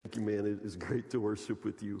man. It is great to worship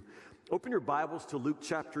with you. Open your Bibles to Luke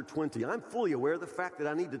chapter 20. I'm fully aware of the fact that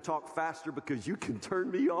I need to talk faster because you can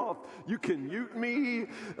turn me off. You can mute me.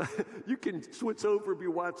 You can switch over, be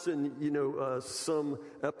watching, some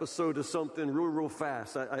episode of something real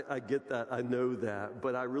fast. I get that. I know that.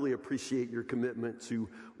 But I really appreciate your commitment to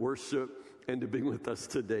worship and to be with us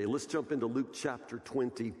today. Let's jump into Luke chapter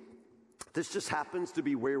 20. This just happens to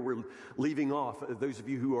be where we're leaving off. Those of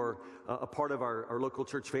you who are a part of our local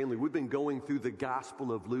church family, we've been going through the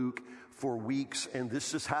Gospel of Luke for weeks, and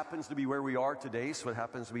this just happens to be where we are today, so it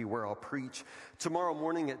happens to be where I'll preach. Tomorrow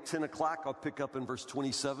morning at 10 o'clock, I'll pick up in verse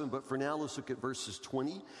 27, but for now, let's look at verses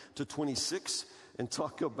 20 to 26 and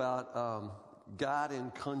talk about God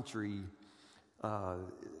and country.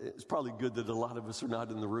 It's probably good that a lot of us are not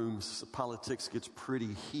in the room. Politics gets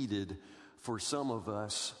pretty heated for some of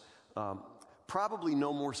us. Probably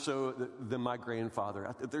no more so than my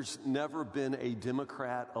grandfather. There's never been a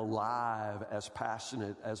Democrat alive as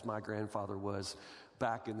passionate as my grandfather was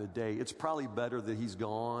back in the day. It's probably better that he's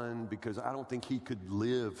gone because I don't think he could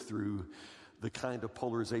live through the kind of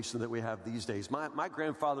polarization that we have these days. My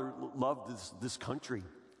grandfather loved this country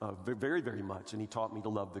very, very much, and he taught me to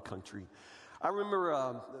love the country. I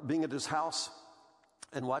remember being at his house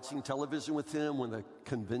and watching television with him when the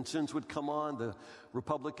conventions would come on, the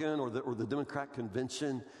Republican or the Democrat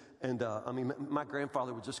convention. And my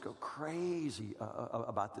grandfather would just go crazy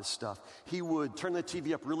about this stuff. He would turn the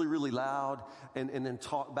TV up really, really loud and then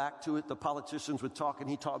talk back to it. The politicians would talk and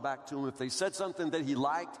he'd talk back to them. If they said something that he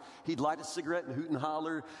liked, he'd light a cigarette and hoot and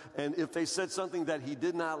holler. And if they said something that he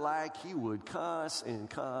did not like, he would cuss and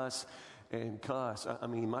cuss and cuss.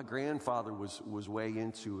 My grandfather was way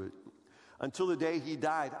into it. Until the day he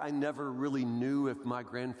died, I never really knew if my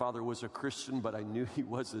grandfather was a Christian, but I knew he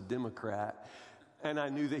was a Democrat. And I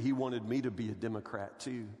knew that he wanted me to be a Democrat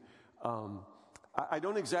too. I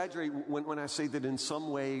don't exaggerate when I say that in some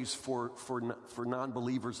ways for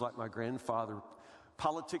non-believers like my grandfather,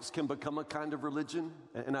 politics can become a kind of religion.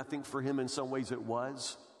 And I think for him in some ways it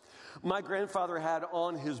was. My grandfather had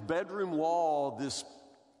on his bedroom wall this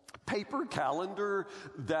paper calendar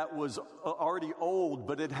that was already old,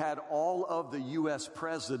 but it had all of the U.S.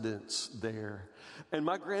 presidents there. And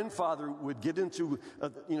my grandfather would get into,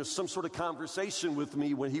 some sort of conversation with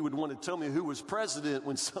me when he would want to tell me who was president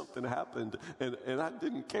when something happened. And I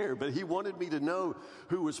didn't care, but he wanted me to know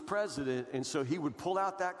who was president. And so he would pull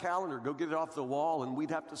out that calendar, go get it off the wall, and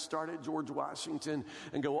we'd have to start at George Washington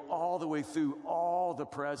and go all the way through all the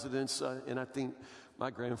presidents. And I think my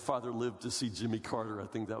grandfather lived to see Jimmy Carter. I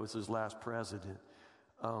think that was his last president.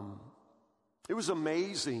 It was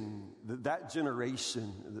amazing that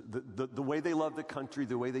generation, the way they loved the country,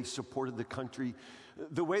 the way they supported the country,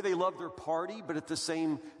 the way they loved their party, but at the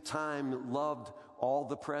same time loved all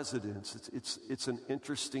the presidents. It's an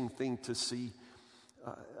interesting thing to see.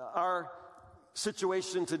 Our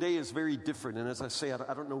situation today is very different. And as I say,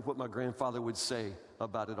 I don't know what my grandfather would say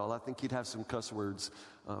about it all. I think he'd have some cuss words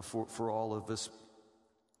for all of us.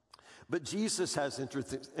 But Jesus has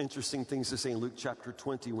interesting things to say in Luke chapter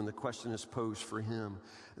 20 when the question is posed for him.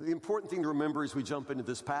 The important thing to remember as we jump into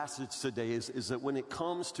this passage today is that when it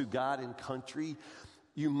comes to God and country,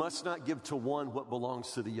 you must not give to one what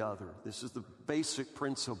belongs to the other. This is the basic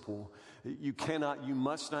principle. You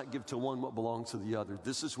must not give to one what belongs to the other.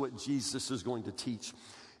 This is what Jesus is going to teach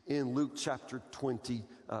in Luke chapter 20.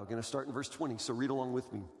 We're going to start in verse 20, so read along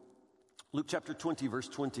with me. Luke chapter 20, verse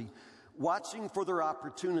 20. Watching for their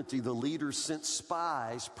opportunity, the leaders sent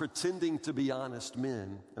spies pretending to be honest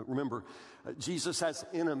men. Remember, Jesus has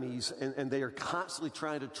enemies, and they are constantly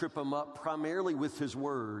trying to trip him up, primarily with his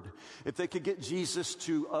word. If they could get Jesus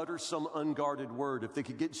to utter some unguarded word, if they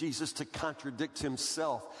could get Jesus to contradict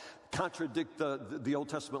himself, contradict the Old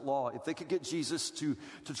Testament law, if they could get Jesus to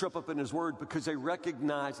trip up in his word because they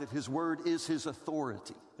recognize that his word is his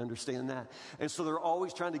authority. Understand that? And so they're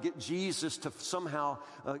always trying to get Jesus to somehow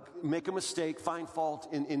make a mistake, find fault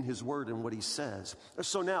in his word and what he says.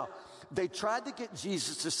 So now, they tried to get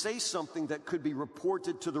Jesus to say something that could be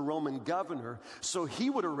reported to the Roman governor so he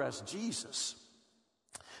would arrest Jesus.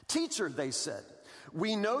 Teacher, they said,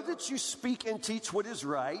 we know that you speak and teach what is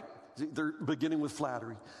right. They're beginning with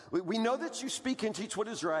flattery. We know that you speak and teach what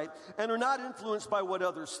is right and are not influenced by what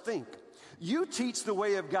others think. You teach the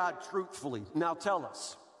way of God truthfully. Now tell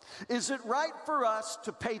us, is it right for us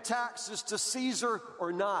to pay taxes to Caesar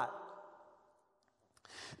or not?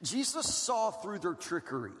 Jesus saw through their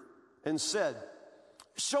trickery and said,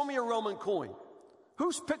 show me a Roman coin.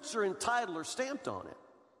 Whose picture and title are stamped on it?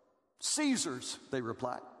 Caesar's, they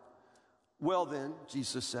replied. Well then,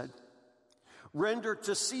 Jesus said, render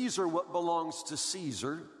to Caesar what belongs to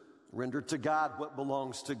Caesar, Render to God what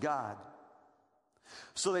belongs to God.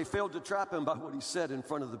 So they failed to trap him by what he said in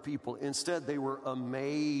front of the people. Instead, they were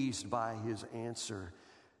amazed by his answer,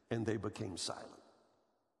 and they became silent.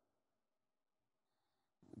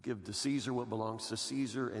 Give to Caesar what belongs to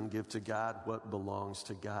Caesar, and give to God what belongs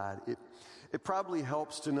to God. It probably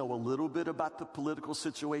helps to know a little bit about the political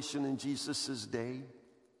situation in Jesus' day.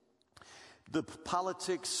 The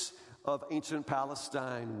politics of ancient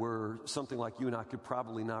Palestine were something like you and I could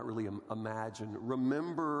probably not really imagine.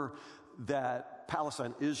 Remember that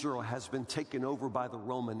Palestine, Israel, has been taken over by the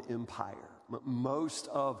Roman Empire. Most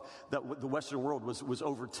of the Western world was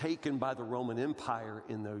overtaken by the Roman Empire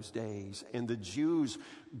in those days, and the Jews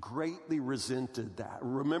greatly resented that.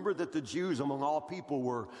 Remember that the Jews, among all people,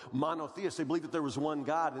 were monotheists. They believed that there was one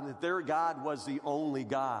God and that their God was the only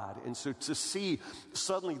God. And so to see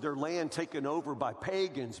suddenly their land taken over by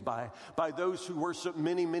pagans, by those who worship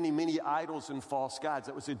many, many, many idols and false gods,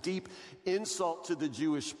 that was a deep insult to the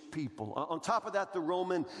Jewish people. On top of that, the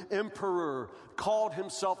Roman emperor called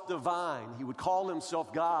himself divine. He would call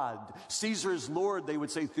himself God. Caesar is Lord, they would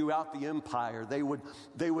say, throughout the empire. They would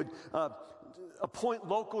appoint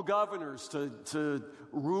local governors to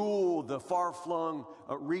rule the far-flung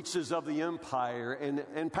reaches of the empire.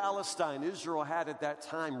 And Palestine, Israel had at that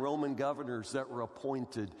time Roman governors that were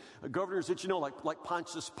appointed. Governors that you know, like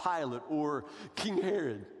Pontius Pilate or King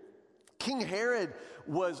Herod. King Herod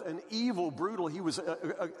was an evil, brutal, he was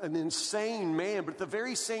an insane man, but at the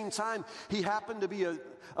very same time, he happened to be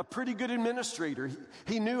a pretty good administrator.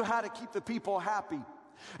 He knew how to keep the people happy.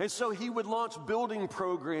 And so he would launch building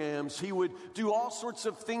programs. He would do all sorts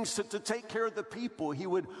of things to take care of the people. He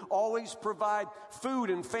would always provide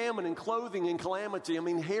food and famine and clothing and calamity. I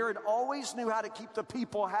mean, Herod always knew how to keep the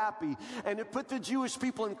people happy. And it put the Jewish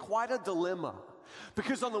people in quite a dilemma.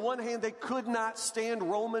 Because on the one hand, they could not stand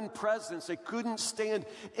Roman presence. They couldn't stand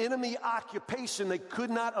enemy occupation. They could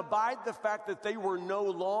not abide the fact that they were no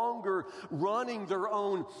longer running their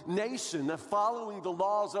own nation, following the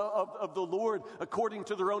laws of the Lord according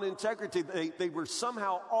to their own integrity. They were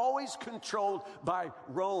somehow always controlled by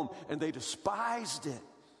Rome, and they despised it.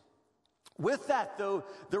 With that, though,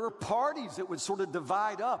 there were parties that would sort of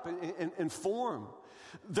divide up and form.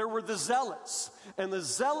 There were the zealots, and the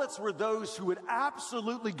zealots were those who would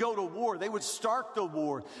absolutely go to war. They would start the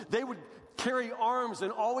war. They would carry arms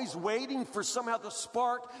and always waiting for somehow the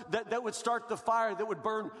spark that would start the fire that would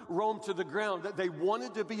burn Rome to the ground. That they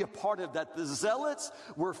wanted to be a part of that. The zealots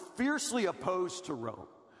were fiercely opposed to Rome.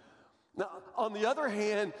 Now, on the other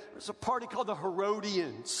hand, there's a party called the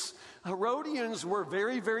Herodians. Herodians were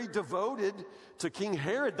very, very devoted to King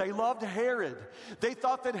Herod. They loved Herod. They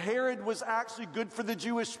thought that Herod was actually good for the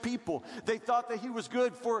Jewish people. They thought that he was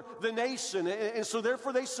good for the nation. And so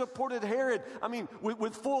therefore they supported Herod. I mean,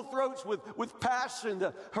 with full throats, with passion.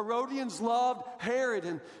 The Herodians loved Herod,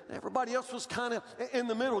 and everybody else was kind of in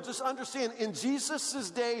the middle. Just understand, in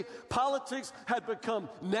Jesus' day, politics had become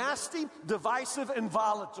nasty, divisive, and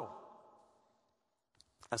volatile.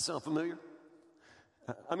 That sound familiar?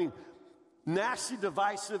 I mean, nasty,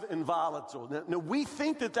 divisive, and volatile. Now, we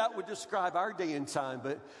think that would describe our day and time,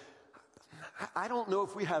 but I don't know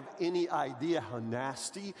if we have any idea how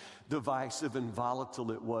nasty, divisive, and volatile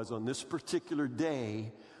it was on this particular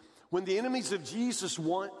day when the enemies of Jesus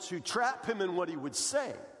want to trap him in what he would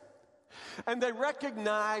say. And they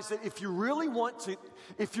recognize that if you really want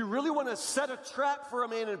to set a trap for a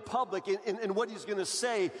man in public in what he's going to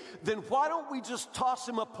say, then why don't we just toss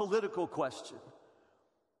him a political question?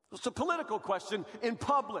 It's a political question in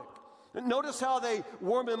public. And notice how they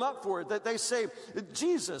warm him up for it, that they say,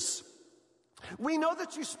 Jesus, we know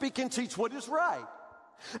that you speak and teach what is right.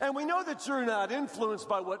 And we know that you're not influenced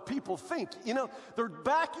by what people think. You know, they're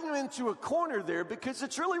backing you into a corner there because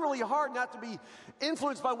it's really, really hard not to be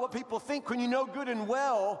influenced by what people think when you know good and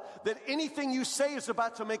well that anything you say is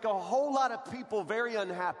about to make a whole lot of people very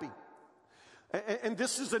unhappy. And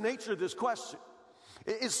this is the nature of this question.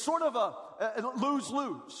 It's sort of a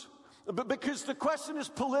lose-lose, because the question is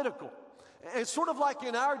political. It's sort of like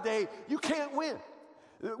in our day, you can't win.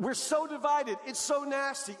 We're so divided, it's so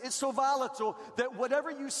nasty, it's so volatile that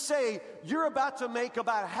whatever you say, you're about to make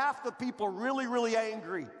about half the people really, really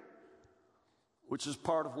angry. Which is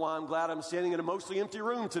part of why I'm glad I'm standing in a mostly empty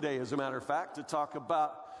room today, as a matter of fact, to talk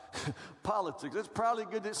about politics. It's probably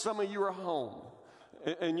good that some of you are home.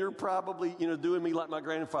 And you're probably, doing me like my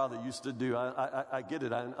grandfather used to do. I get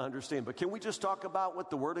it, I understand. But can we just talk about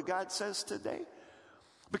what the Word of God says today?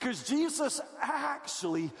 Because Jesus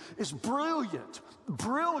actually is brilliant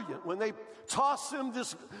when they toss him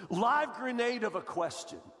this live grenade of a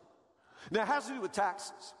question. Now, it has to do with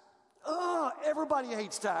taxes. Everybody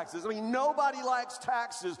hates taxes. I mean, nobody likes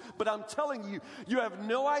taxes, but I'm telling you, you have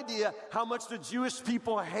no idea how much the Jewish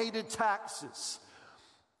people hated taxes.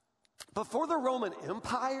 Before the Roman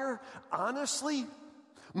Empire, honestly,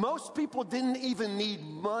 most people didn't even need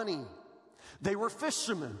money. They were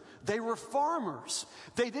fishermen. They were farmers.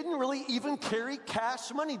 They didn't really even carry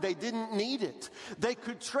cash money. They didn't need it. They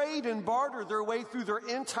could trade and barter their way through their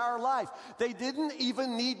entire life. They didn't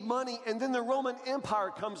even need money. And then the Roman Empire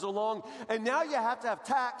comes along, and now you have to have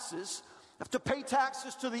taxes. You have to pay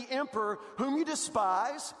taxes to the emperor, whom you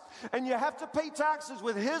despise, and you have to pay taxes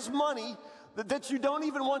with his money that you don't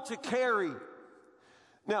even want to carry.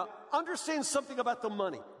 Now, understand something about the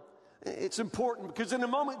money. It's important because in a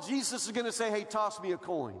moment Jesus is going to say, hey, toss me a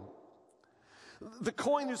coin. The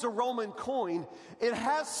coin is a Roman coin. It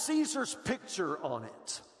has Caesar's picture on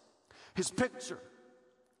it. His picture.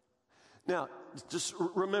 Now, just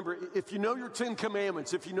remember, if you know your 10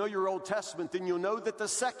 Commandments, if you know your Old Testament, then you'll know that the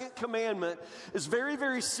second commandment is very,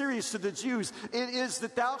 very serious to the Jews. It is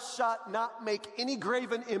that thou shalt not make any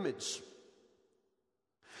graven image.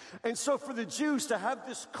 And so for the Jews to have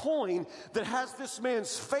this coin that has this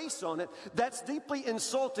man's face on it, that's deeply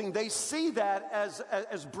insulting. They see that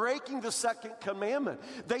as breaking the second commandment.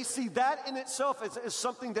 They see that in itself as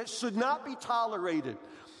something that should not be tolerated.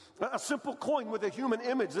 A simple coin with a human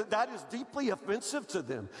image, that is deeply offensive to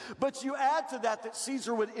them. But you add to that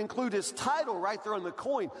Caesar would include his title right there on the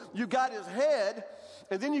coin. You got his head,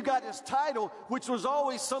 and then you got his title, which was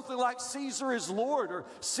always something like Caesar is Lord or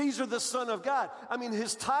Caesar the Son of God. I mean,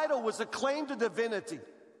 his title was a claim to divinity.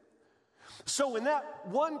 So in that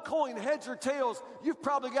one coin, heads or tails, you've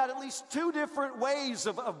probably got at least two different ways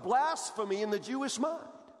of blasphemy in the Jewish mind.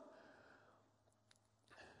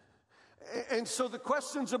 And so the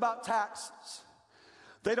questions about taxes,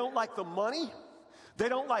 they don't like the money, they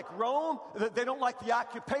don't like Rome, they don't like the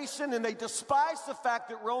occupation, and they despise the fact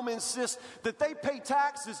that Rome insists that they pay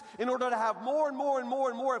taxes in order to have more and more and more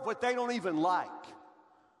and more of what they don't even like.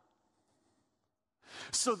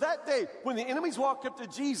 So that day, when the enemies walked up to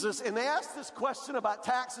Jesus and they asked this question about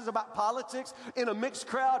taxes, about politics, in a mixed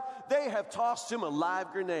crowd, they have tossed him a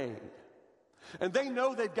live grenade. And they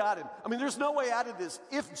know they've got him. I mean, there's no way out of this.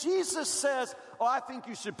 If Jesus says, oh, I think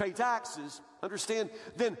you should pay taxes, understand,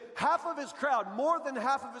 then half of his crowd, more than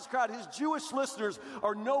half of his crowd, his Jewish listeners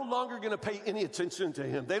are no longer going to pay any attention to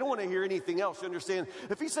him. They don't want to hear anything else, you understand?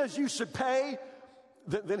 If he says you should pay,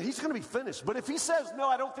 then he's going to be finished. But if he says, no,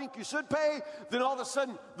 I don't think you should pay, then all of a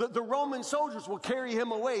sudden the Roman soldiers will carry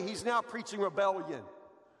him away. He's now preaching rebellion.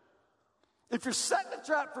 If you're setting a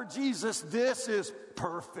trap for Jesus, this is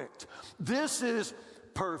perfect. This is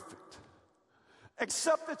perfect.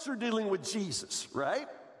 Except that you're dealing with Jesus, right?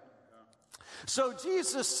 So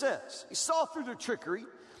Jesus says, he saw through their trickery,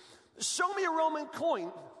 show me a Roman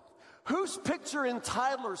coin whose picture and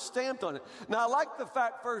title are stamped on it. Now, I like the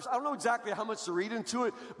fact first, I don't know exactly how much to read into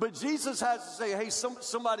it, but Jesus has to say, hey,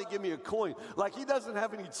 somebody give me a coin. Like he doesn't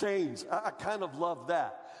have any change. I kind of love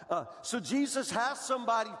that. So Jesus has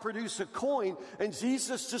somebody produce a coin, and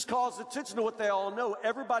Jesus just calls attention to what they all know.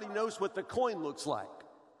 Everybody knows what the coin looks like.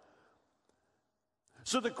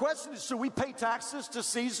 So the question is, should we pay taxes to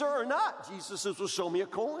Caesar or not? Jesus says, well, show me a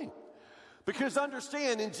coin. Because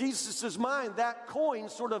understand, in Jesus' mind, that coin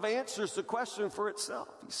sort of answers the question for itself.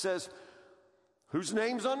 He says, whose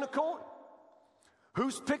name's on the coin?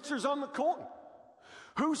 Whose picture's on the coin?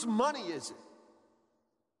 Whose money is it?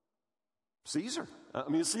 Caesar. I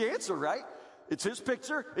mean, it's the answer, right? It's his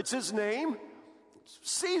picture. It's his name. It's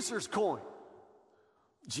Caesar's coin.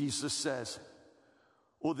 Jesus says,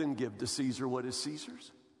 well, then give to Caesar what is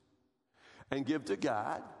Caesar's, and give to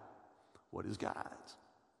God what is God's.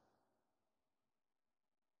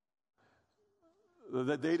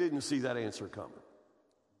 That they didn't see that answer coming.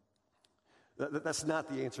 That's not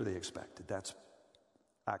the answer they expected. That's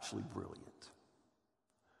actually brilliant.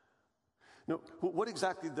 No, what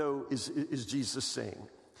exactly, though, is Jesus saying?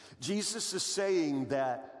 Jesus is saying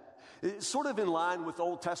that, it's sort of in line with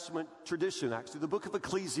Old Testament tradition, actually. The book of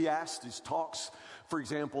Ecclesiastes talks, for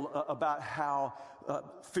example, about how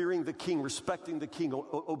fearing the king, respecting the king,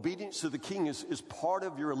 obedience to the king is part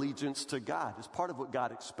of your allegiance to God. It's part of what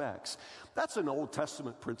God expects. That's an Old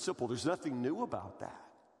Testament principle. There's nothing new about that.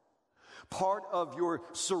 Part of your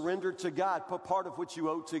surrender to God, part of what you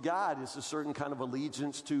owe to God is a certain kind of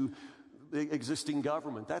allegiance to the existing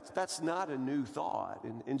government. That's not a new thought.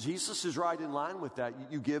 And Jesus is right in line with that.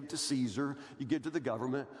 You give to Caesar, you give to the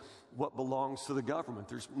government what belongs to the government.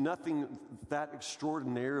 There's nothing that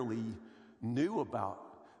extraordinarily new about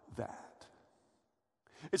that.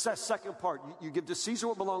 It's that second part. You give to Caesar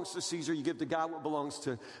what belongs to Caesar. You give to God what belongs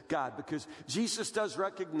to God. Because Jesus does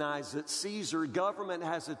recognize that Caesar, government,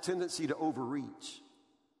 has a tendency to overreach.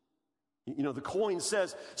 You know, the coin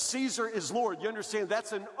says, Caesar is Lord. You understand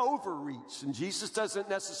that's an overreach. And Jesus doesn't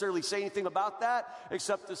necessarily say anything about that,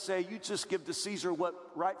 except to say, you just give to Caesar what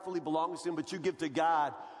rightfully belongs to him, but you give to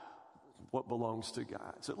God what belongs to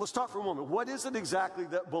God. So let's talk for a moment. What is it exactly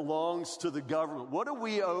that belongs to the government? What do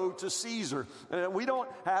we owe to Caesar? We don't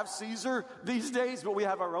have Caesar these days, but we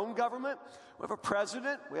have our own government. We have a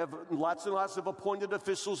president. We have lots and lots of appointed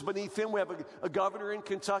officials beneath him. We have a governor in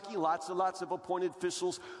Kentucky, lots and lots of appointed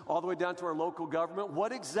officials all the way down to our local government.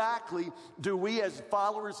 What exactly do we as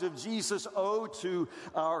followers of Jesus owe to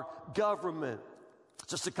our government?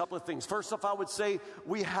 Just a couple of things. First off, I would say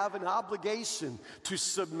we have an obligation to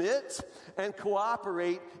submit and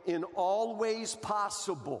cooperate in all ways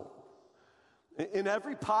possible. In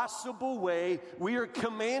every possible way, we are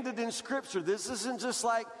commanded in Scripture. This isn't just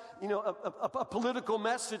like, a political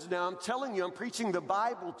message now. I'm telling you, I'm preaching the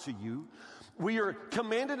Bible to you. We are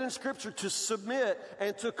commanded in Scripture to submit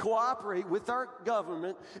and to cooperate with our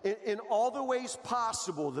government in all the ways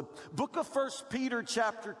possible. The book of 1 Peter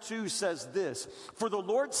chapter 2 says this, "For the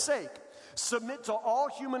Lord's sake, submit to all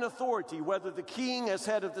human authority, whether the king as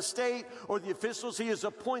head of the state or the officials he has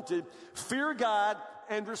appointed. Fear God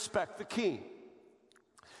and respect the king."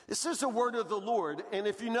 This is the word of the Lord, and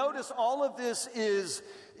if you notice, all of this is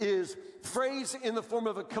phrased in the form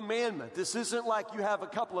of a commandment. This isn't like you have a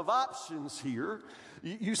couple of options here.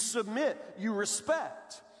 You submit, you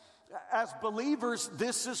respect. As believers,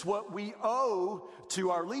 this is what we owe to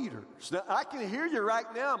our leaders. Now, I can hear you right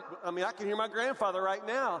now. I can hear my grandfather right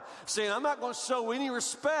now saying, I'm not going to show any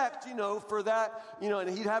respect, for that, and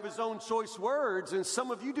he'd have his own choice words. And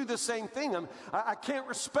some of you do the same thing. I can't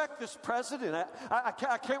respect this president.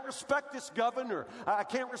 I can't respect this governor. I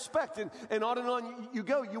can't respect. And on you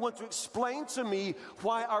go. You want to explain to me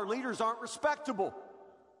why our leaders aren't respectable.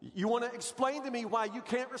 You want to explain to me why you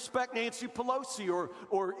can't respect Nancy Pelosi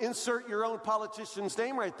or insert your own politician's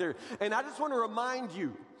name right there. And I just want to remind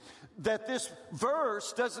you that this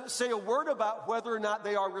verse doesn't say a word about whether or not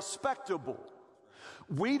they are respectable.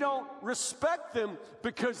 We don't respect them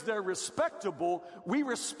because they're respectable. We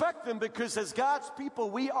respect them because as God's people,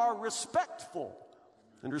 we are respectful.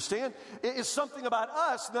 Understand? It is something about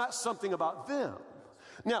us, not something about them.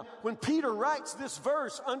 Now, when Peter writes this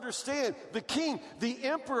verse, understand the king, the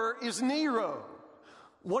emperor is Nero,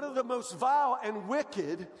 one of the most vile and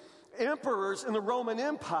wicked emperors in the Roman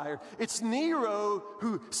Empire. It's Nero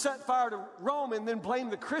who set fire to Rome and then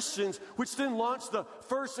blamed the Christians, which then launched the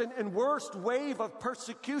first and worst wave of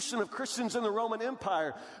persecution of Christians in the Roman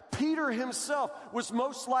Empire. Peter himself was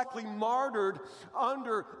most likely martyred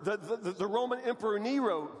under the Roman Emperor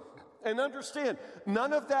Nero. And understand,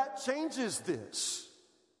 none of that changes this.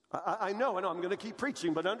 I know, I'm going to keep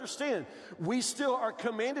preaching, but understand, we still are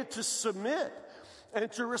commanded to submit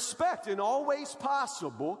and to respect in all ways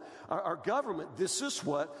possible our government. This is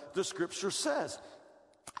what the Scripture says.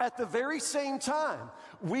 At the very same time,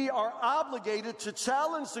 we are obligated to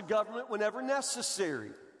challenge the government whenever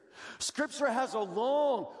necessary. Scripture has a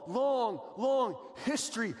long, long, long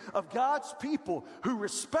history of God's people who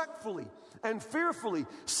respectfully and fearfully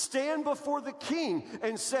stand before the king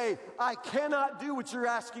and say, I cannot do what you're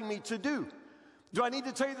asking me to do. Do I need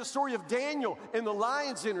to tell you the story of Daniel in the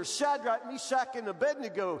lion's den, or Shadrach, Meshach, and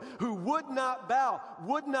Abednego, who would not bow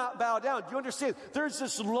down? Do you understand? There's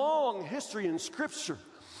this long history in Scripture.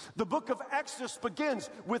 The book of Exodus begins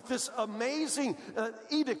with this amazing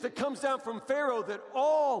edict that comes down from Pharaoh that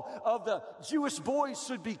all of the Jewish boys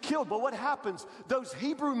should be killed. But what happens? Those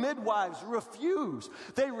Hebrew midwives refuse.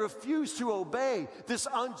 They refuse to obey this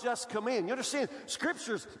unjust command. You understand?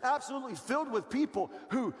 Scripture's absolutely filled with people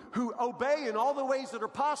who obey in all the ways that are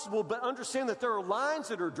possible, but understand that there are lines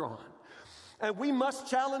that are drawn. And we must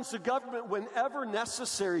challenge the government whenever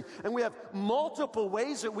necessary. And we have multiple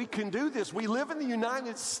ways that we can do this. We live in the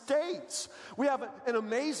United States. We have an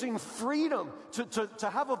amazing freedom to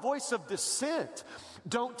have a voice of dissent.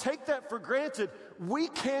 Don't take that for granted. We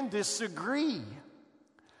can disagree.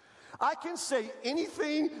 I can say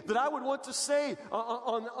anything that I would want to say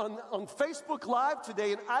on Facebook Live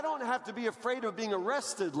today, and I don't have to be afraid of being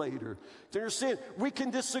arrested later. Do you understand? We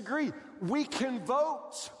can disagree. We can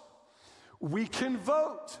vote. We can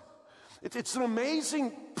vote. It's an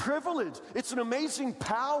amazing privilege. It's an amazing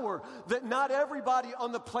power that not everybody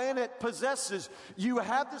on the planet possesses. You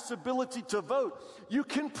have this ability to vote. You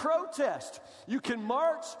can protest. You can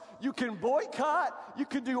march. You can boycott. You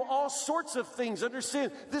can do all sorts of things.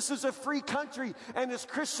 Understand, this is a free country. And as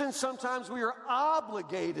Christians, sometimes we are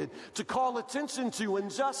obligated to call attention to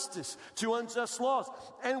injustice, to unjust laws.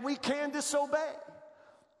 And we can disobey.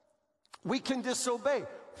 We can disobey.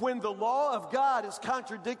 When the law of God is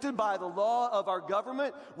contradicted by the law of our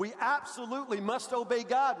government, we absolutely must obey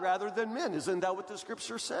God rather than men. Isn't that what the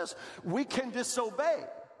scripture says? We can disobey.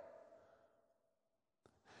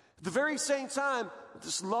 At the very same time,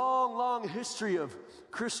 this long, long history of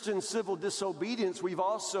Christian civil disobedience, we've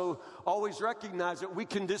also always recognized that we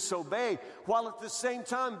can disobey while at the same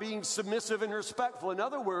time being submissive and respectful. In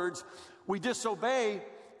other words, we disobey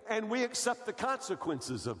and we accept the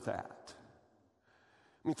consequences of that.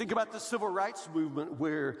 I mean, think about the civil rights movement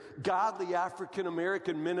where godly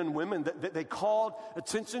African-American men and women, they called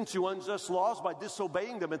attention to unjust laws by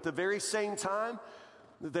disobeying them. At the very same time,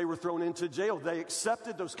 they were thrown into jail. They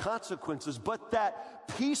accepted those consequences. But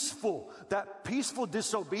that peaceful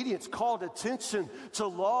disobedience called attention to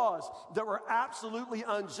laws that were absolutely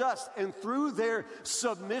unjust. And through their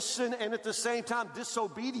submission and at the same time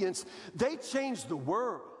disobedience, they changed the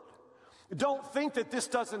world. Don't think that this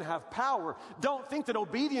doesn't have power. Don't think that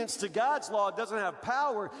obedience to God's law doesn't have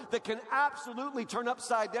power that can absolutely turn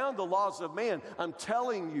upside down the laws of man. I'm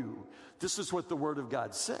telling you, this is what the Word of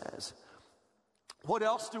God says. What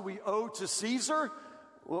else do we owe to Caesar?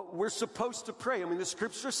 Well, we're supposed to pray. I mean, the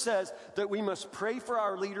scripture says that we must pray for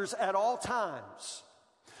our leaders at all times.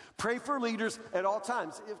 Pray for leaders at all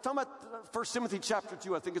times. If talking about 1 Timothy chapter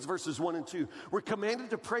 2, I think it's verses 1 and 2. We're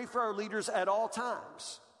commanded to pray for our leaders at all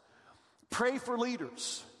times. Pray for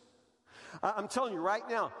leaders. I'm telling you right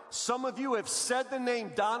now, some of you have said the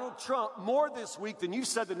name Donald Trump more this week than you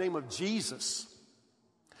said the name of Jesus.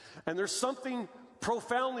 And there's something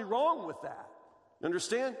profoundly wrong with that.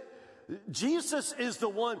 Understand? Jesus is the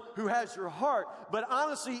one who has your heart, but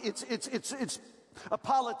honestly, it's a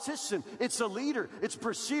politician, it's a leader, it's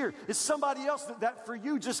Brashear, it's somebody else that for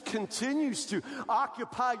you just continues to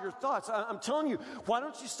occupy your thoughts. I'm telling you, why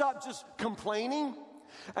don't you stop just complaining?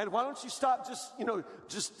 And why don't you stop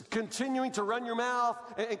just continuing to run your mouth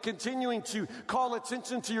and continuing to call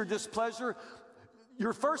attention to your displeasure?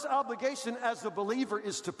 Your first obligation as a believer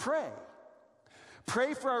is to pray.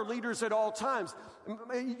 Pray for our leaders at all times.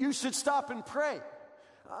 You should stop and pray.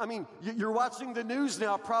 I mean, you're watching the news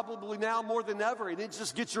now, probably now more than ever, and it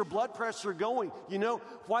just gets your blood pressure going. You know,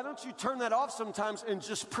 why don't you turn that off sometimes and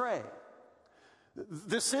just pray?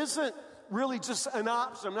 This isn't really just an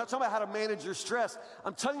option. I'm not talking about how to manage your stress.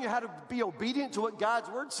 I'm telling you how to be obedient to what God's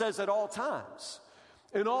Word says at all times,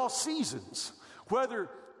 in all seasons, whether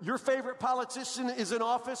your favorite politician is in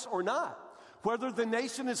office or not. Whether the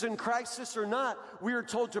nation is in crisis or not, we are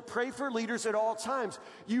told to pray for leaders at all times.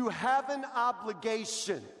 You have an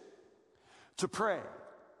obligation to pray.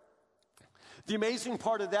 The amazing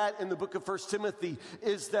part of that in the book of 1 Timothy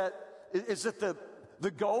is that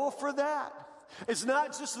the goal for that is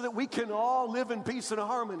not just so that we can all live in peace and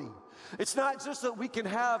harmony. It's not just that we can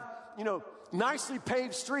have, nicely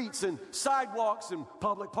paved streets and sidewalks and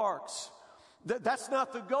public parks. That's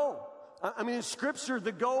not the goal. I mean, in Scripture,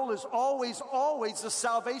 the goal is always the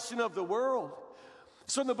salvation of the world.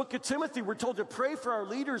 So in the book of Timothy, we're told to pray for our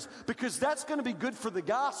leaders because that's going to be good for the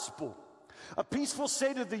gospel. A peaceful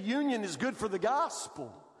state of the union is good for the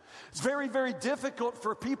gospel. It's very, very difficult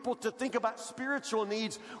for people to think about spiritual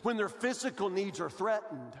needs when their physical needs are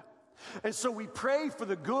threatened. And so we pray for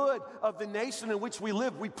the good of the nation in which we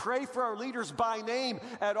live. We pray for our leaders by name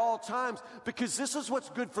at all times because this is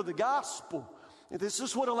what's good for the gospel. This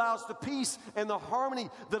is what allows the peace and the harmony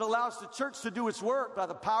that allows the church to do its work by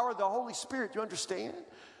the power of the Holy Spirit. Do you understand?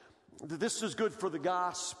 This is good for the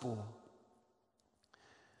gospel.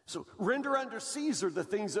 So render unto Caesar the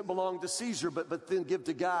things that belong to Caesar, but then give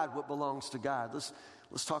to God what belongs to God.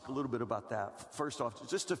 Let's talk a little bit about that. First off,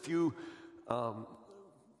 just a few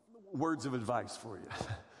words of advice for you.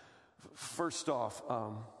 First off,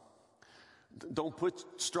 don't put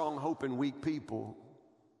strong hope in weak people.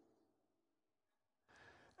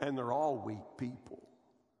 And they're all weak people.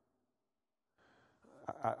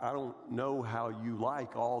 I don't know how you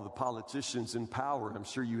like all the politicians in power. I'm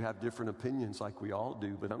sure you have different opinions like we all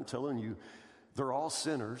do, but I'm telling you, they're all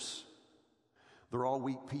sinners. They're all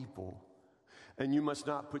weak people. And you must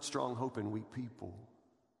not put strong hope in weak people.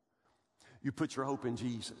 You put your hope in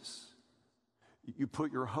Jesus. You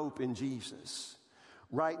put your hope in Jesus.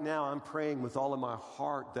 Right now, I'm praying with all of my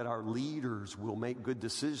heart that our leaders will make good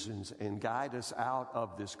decisions and guide us out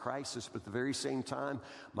of this crisis. But at the very same time,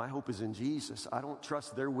 my hope is in Jesus. I don't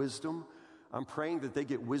trust their wisdom. I'm praying that they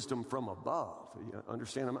get wisdom from above. You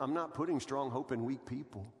understand? I'm not putting strong hope in weak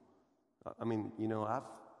people. I mean, I've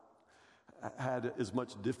had as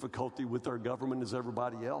much difficulty with our government as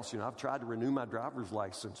everybody else. I've tried to renew my driver's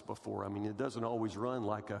license before. I mean, it doesn't always run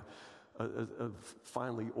like a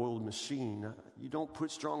finely oiled machine. You don't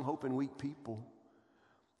put strong hope in weak people.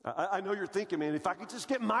 I know you're thinking, man, if I could just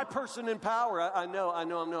get my person in power. I know.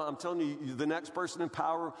 I'm telling you, the next person in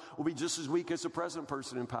power will be just as weak as the present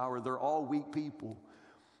person in power. They're all weak people.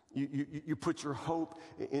 You put your hope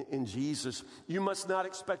in Jesus. You must not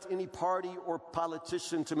expect any party or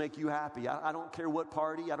politician to make you happy. I don't care what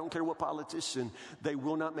party, I don't care what politician. They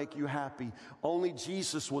will not make you happy. Only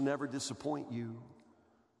Jesus will never disappoint you.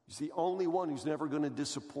 He's the only one who's never going to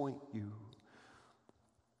disappoint you.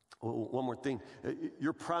 Oh, one more thing.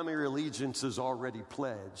 Your primary allegiance is already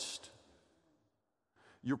pledged.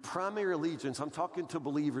 Your primary allegiance, I'm talking to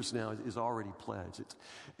believers now, is already pledged.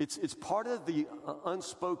 It's part of the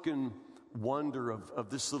unspoken wonder of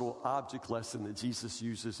this little object lesson that Jesus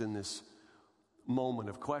uses in this moment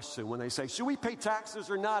of question. When they say, should we pay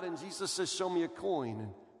taxes or not? And Jesus says, show me a coin.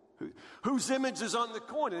 And whose image is on the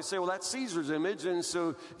coin? And they say, well, that's Caesar's image. And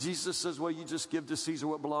so Jesus says, well, you just give to Caesar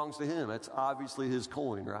what belongs to him. That's obviously his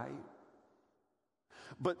coin, right?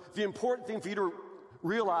 But the important thing for you to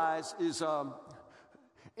realize is,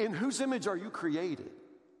 in whose image are you created?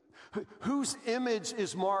 Whose image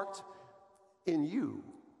is marked in you?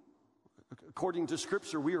 According to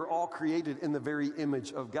Scripture, we are all created in the very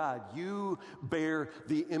image of God. You bear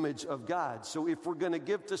the image of God. So if we're going to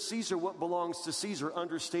give to Caesar what belongs to Caesar,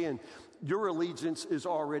 understand your allegiance is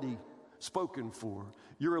already spoken for.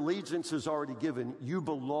 Your allegiance is already given. You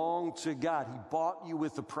belong to God. He bought you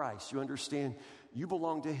with a price. You understand? You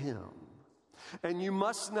belong to Him. And you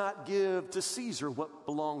must not give to Caesar what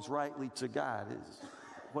belongs rightly to God. Is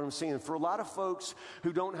what I'm saying. For a lot of folks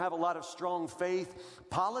who don't have a lot of strong faith,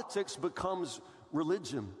 politics becomes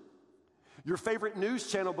religion. Your favorite news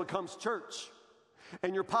channel becomes church.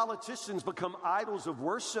 And your politicians become idols of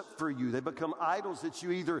worship for you. They become idols that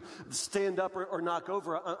you either stand up or knock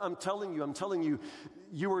over. I'm telling you,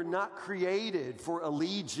 you are not created for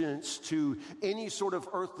allegiance to any sort of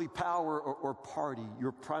earthly power or party.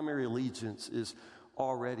 Your primary allegiance is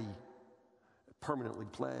already permanently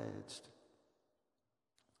pledged.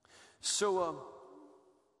 So,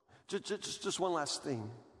 just one last thing.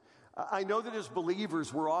 I know that as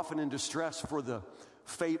believers, we're often in distress for the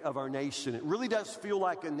fate of our nation. It really does feel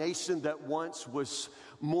like a nation that once was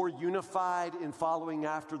more unified in following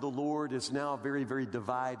after the Lord is now very, very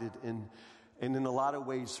divided and in a lot of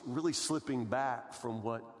ways really slipping back from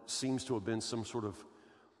what seems to have been some sort of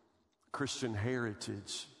Christian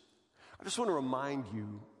heritage. I just want to remind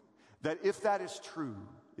you that if that is true,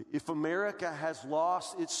 if America has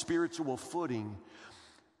lost its spiritual footing,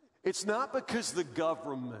 it's not because the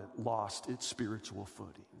government lost its spiritual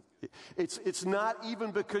footing. It's not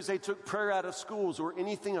even because they took prayer out of schools or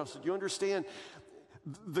anything else. Do you understand?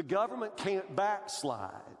 The government can't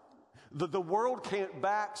backslide. The world can't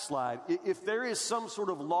backslide. If there is some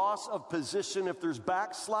sort of loss of position, if there's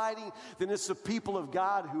backsliding, then it's the people of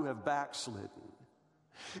God who have backslidden.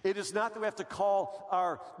 It is not that we have to call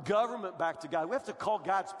our government back to God. We have to call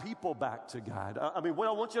God's people back to God. I mean, what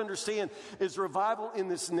I want you to understand is revival in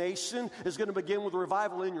this nation is going to begin with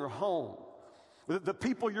revival in your home. The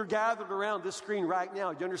people you're gathered around this screen right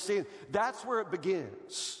now, you understand? That's where it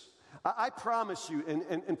begins. I promise you,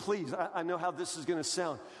 and please, I know how this is going to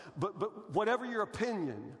sound, but whatever your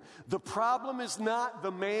opinion, the problem is not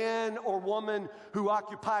the man or woman who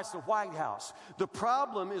occupies the White House. The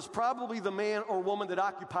problem is probably the man or woman that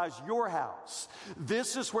occupies your house.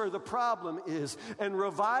 This is where the problem is, and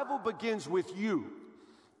revival begins with you.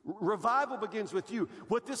 Revival begins with you.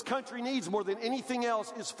 What this country needs more than anything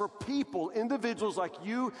else is for people, individuals like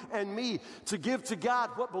you and me, to give to God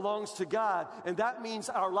what belongs to God. And that means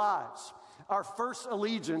our lives, our first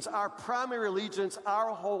allegiance, our primary allegiance,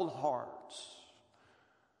 our whole hearts.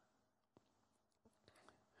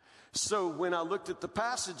 So when I looked at the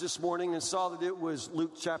passage this morning and saw that it was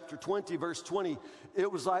Luke chapter 20, verse 20,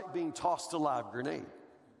 it was like being tossed a live grenade.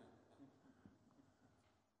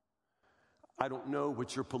 I don't know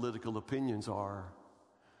what your political opinions are.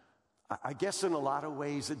 I guess in a lot of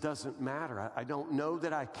ways it doesn't matter. I don't know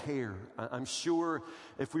that I care. I'm sure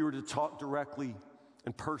if we were to talk directly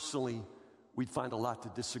and personally, we'd find a lot to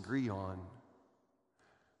disagree on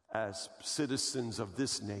as citizens of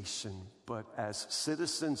this nation. But as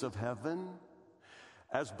citizens of heaven,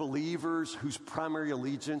 as believers whose primary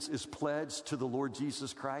allegiance is pledged to the Lord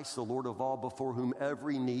Jesus Christ, the Lord of all, before whom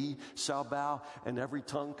every knee shall bow and every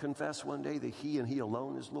tongue confess one day that He and He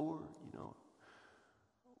alone is Lord. You know,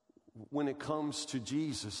 when it comes to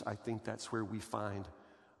Jesus, I think that's where we find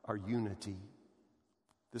our unity.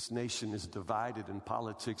 This nation is divided and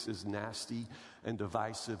politics is nasty and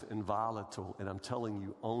divisive and volatile. And I'm telling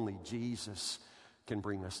you, only Jesus can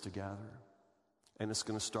bring us together. And it's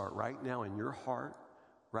going to start right now in your heart,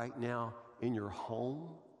 right now in your home,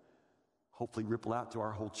 hopefully ripple out to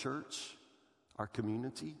our whole church, our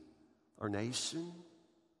community, our nation.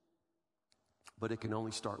 But it can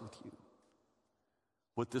only start with you.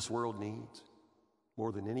 What this world needs,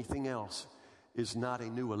 more than anything else, is not a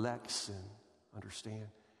new election, understand?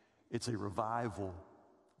 It's a revival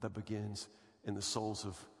that begins in the souls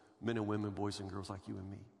of men and women, boys and girls like you and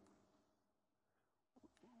me.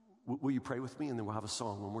 Will you pray with me? And then we'll have a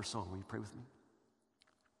song, one more song. Will you pray with me?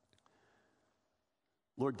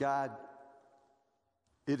 Lord God,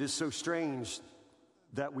 it is so strange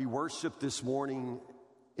that we worship this morning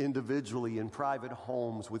individually in private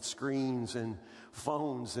homes with screens and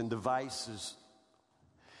phones and devices.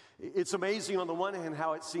 It's amazing on the one hand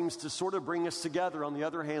how it seems to sort of bring us together. On the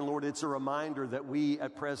other hand, Lord, it's a reminder that we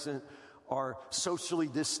at present are socially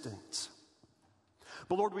distant.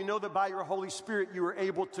 But Lord, we know that by your Holy Spirit, you are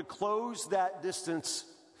able to close that distance.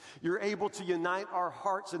 You're able to unite our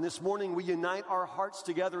hearts. And this morning, we unite our hearts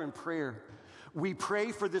together in prayer. We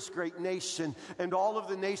pray for this great nation and all of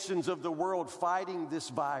the nations of the world fighting this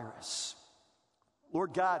virus.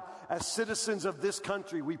 Lord God, as citizens of this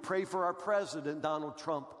country, we pray for our president, Donald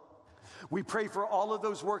Trump. We pray for all of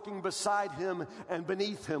those working beside him and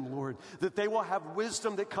beneath him, Lord, that they will have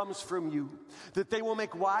wisdom that comes from you, that they will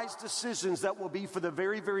make wise decisions that will be for the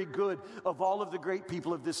very, very good of all of the great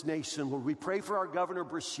people of this nation, Lord. We pray for our Governor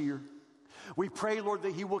Beshear. We pray, Lord,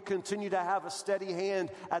 that he will continue to have a steady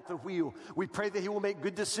hand at the wheel. We pray that he will make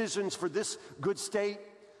good decisions for this good state.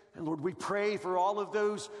 And Lord, we pray for all of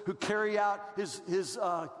those who carry out his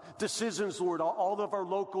decisions, Lord, all of our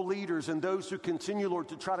local leaders and those who continue, Lord,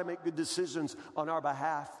 to try to make good decisions on our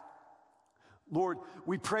behalf. Lord,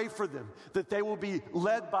 we pray for them, that they will be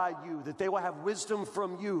led by you, that they will have wisdom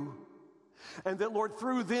from you, and that, Lord,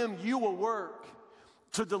 through them you will work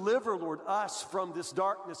to deliver, Lord, us from this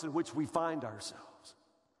darkness in which we find ourselves.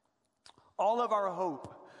 All of our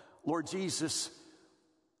hope, Lord Jesus,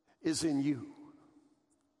 is in you.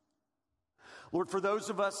 Lord, for those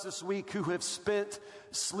of us this week who have spent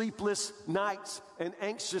sleepless nights and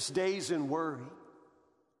anxious days in worry,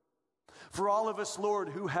 for all of us, Lord,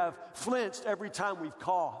 who have flinched every time we've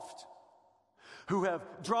coughed, who have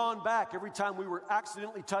drawn back every time we were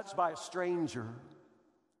accidentally touched by a stranger,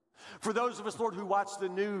 for those of us, Lord, who watch the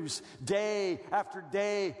news day after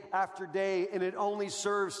day after day, and it only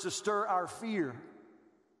serves to stir our fear,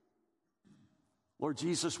 Lord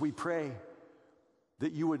Jesus, we pray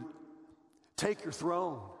that you would take your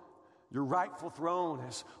throne, your rightful throne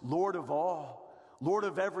as Lord of all, Lord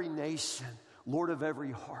of every nation, Lord of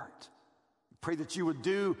every heart. Pray that you would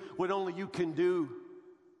do what only you can do.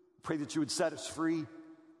 Pray that you would set us free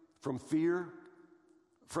from fear,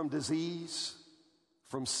 from disease,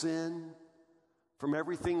 from sin, from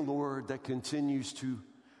everything, Lord, that continues to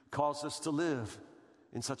cause us to live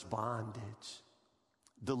in such bondage.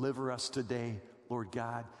 Deliver us today, Lord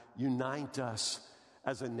God. Unite us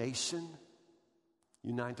as a nation.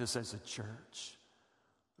 Unite us as a church.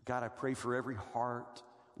 God, I pray for every heart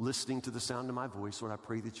listening to the sound of my voice. Lord, I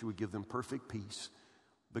pray that you would give them perfect peace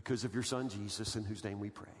because of your Son, Jesus, in whose name we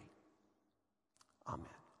pray. Amen.